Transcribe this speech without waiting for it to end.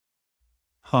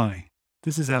Hi,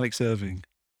 this is Alex Irving.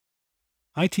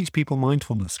 I teach people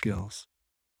mindfulness skills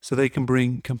so they can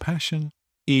bring compassion,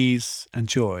 ease, and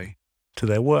joy to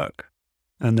their work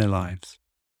and their lives.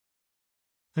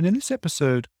 And in this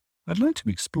episode, I'd like to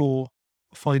explore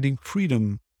finding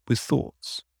freedom with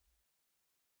thoughts.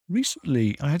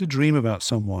 Recently, I had a dream about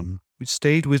someone which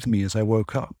stayed with me as I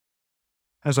woke up.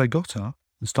 As I got up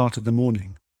and started the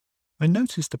morning, I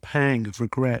noticed a pang of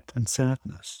regret and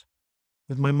sadness,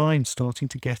 with my mind starting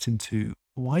to get into,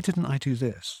 why didn't I do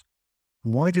this?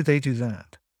 Why did they do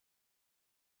that?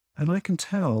 And I can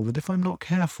tell that if I'm not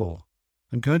careful,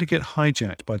 I'm going to get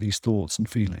hijacked by these thoughts and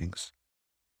feelings.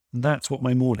 And that's what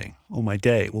my morning or my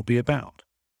day will be about.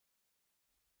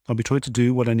 I'll be trying to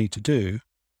do what I need to do,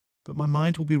 but my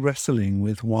mind will be wrestling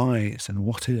with whys and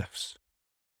what ifs.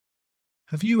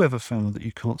 Have you ever found that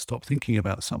you can't stop thinking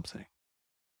about something?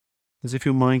 As if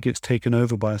your mind gets taken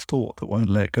over by a thought that won't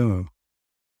let go.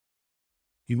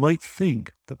 You might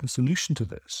think that the solution to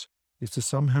this is to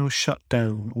somehow shut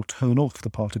down or turn off the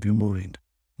part of your mind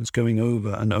that's going over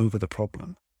and over the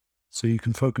problem, so you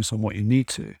can focus on what you need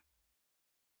to.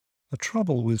 The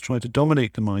trouble with trying to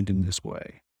dominate the mind in this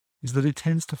way is that it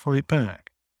tends to fight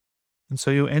back, and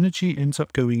so your energy ends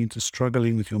up going into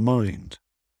struggling with your mind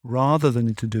rather than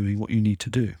into doing what you need to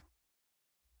do.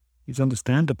 It's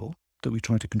understandable that we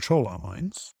try to control our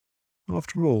minds.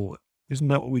 After all, isn't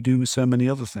that what we do with so many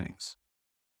other things?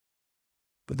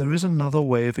 But there is another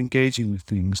way of engaging with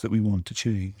things that we want to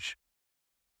change.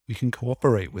 We can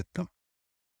cooperate with them.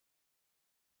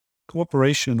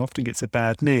 Cooperation often gets a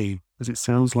bad name as it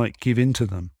sounds like give in to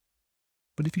them.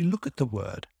 But if you look at the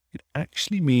word, it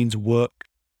actually means work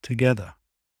together,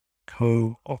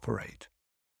 cooperate.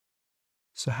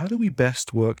 So how do we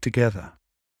best work together?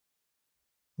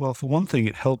 Well, for one thing,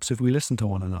 it helps if we listen to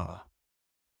one another.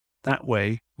 That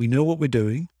way, we know what we're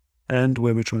doing and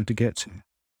where we're trying to get to.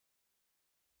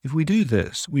 If we do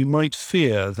this, we might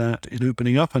fear that in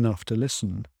opening up enough to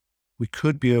listen, we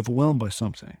could be overwhelmed by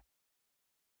something.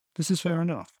 This is fair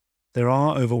enough. There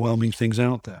are overwhelming things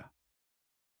out there.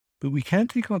 But we can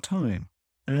take our time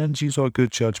and use our good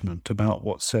judgment about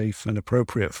what's safe and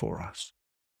appropriate for us.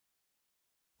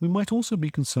 We might also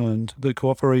be concerned that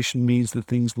cooperation means that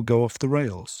things will go off the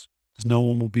rails, as no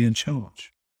one will be in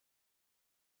charge.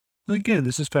 Again,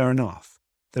 this is fair enough.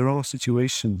 There are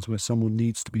situations where someone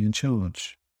needs to be in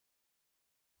charge.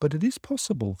 But it is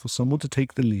possible for someone to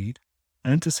take the lead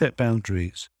and to set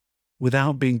boundaries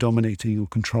without being dominating or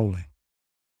controlling.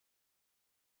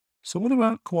 So what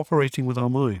about cooperating with our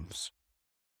minds?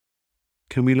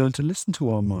 Can we learn to listen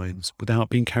to our minds without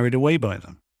being carried away by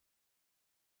them?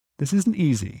 This isn't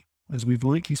easy, as we've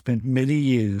likely spent many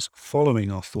years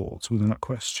following our thoughts without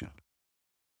question.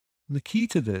 The key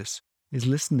to this is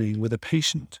listening with a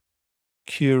patient,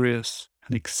 curious,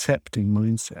 and accepting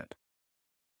mindset.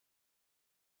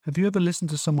 Have you ever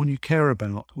listened to someone you care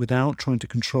about without trying to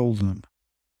control them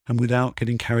and without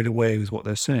getting carried away with what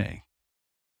they're saying?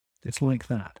 It's like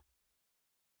that.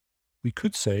 We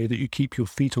could say that you keep your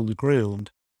feet on the ground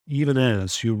even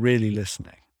as you're really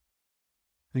listening.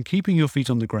 And keeping your feet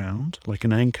on the ground, like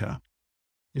an anchor,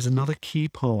 is another key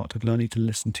part of learning to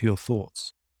listen to your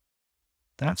thoughts.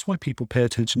 That's why people pay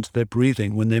attention to their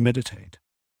breathing when they meditate,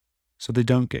 so they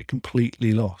don't get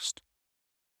completely lost.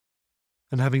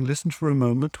 And having listened for a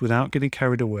moment without getting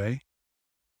carried away,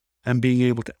 and being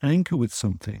able to anchor with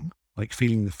something, like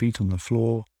feeling the feet on the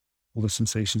floor or the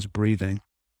sensations of breathing,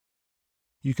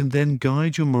 you can then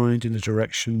guide your mind in the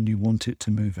direction you want it to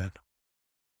move in.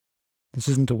 This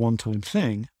isn't a one-time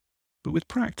thing, but with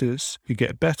practice, you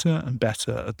get better and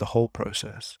better at the whole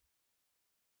process.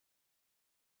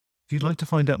 If you'd like to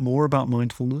find out more about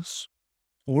mindfulness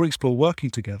or explore working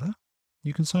together,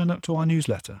 you can sign up to our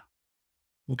newsletter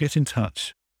or get in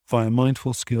touch via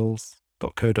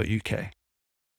mindfulskills.co.uk.